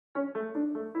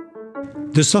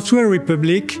The Software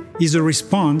Republic is a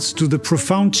response to the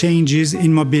profound changes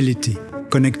in mobility,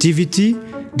 connectivity,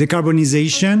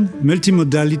 decarbonization,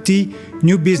 multimodality,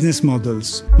 new business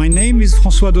models. My name is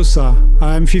François Dossa.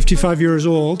 I am 55 years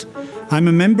old. I'm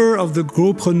a member of the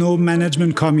Gruppo Renault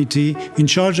Management Committee in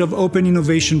charge of open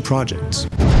innovation projects.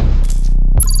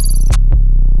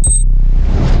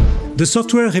 The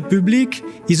Software République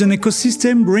is an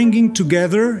ecosystem bringing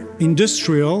together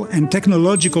industrial and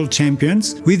technological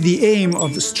champions with the aim of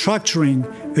structuring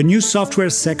a new software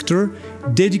sector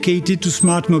dedicated to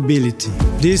smart mobility.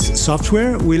 This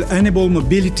software will enable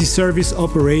mobility service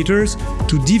operators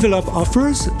to develop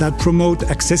offers that promote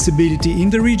accessibility in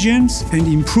the regions and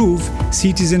improve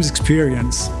citizens'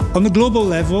 experience. On a global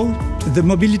level, the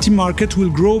mobility market will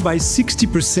grow by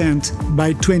 60%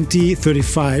 by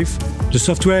 2035. The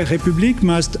Software République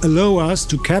must allow us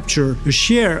to capture a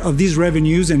share of these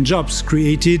revenues and jobs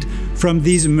created from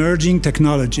these emerging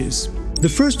technologies. The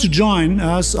first to join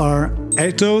us are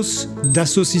Ethos,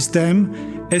 Dassault Systèmes,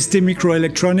 ST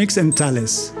Microelectronics and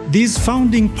Thales. These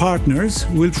founding partners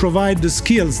will provide the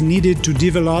skills needed to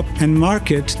develop and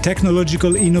market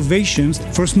technological innovations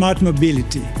for smart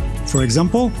mobility. For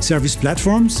example, service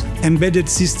platforms, embedded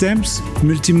systems,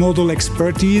 multimodal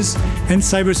expertise, and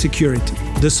cybersecurity.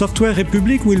 The Software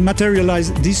République will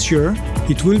materialize this year.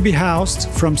 It will be housed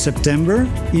from September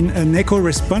in an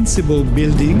eco-responsible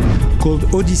building called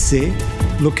Odyssey,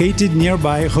 located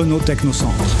nearby Renault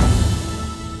Technocentre.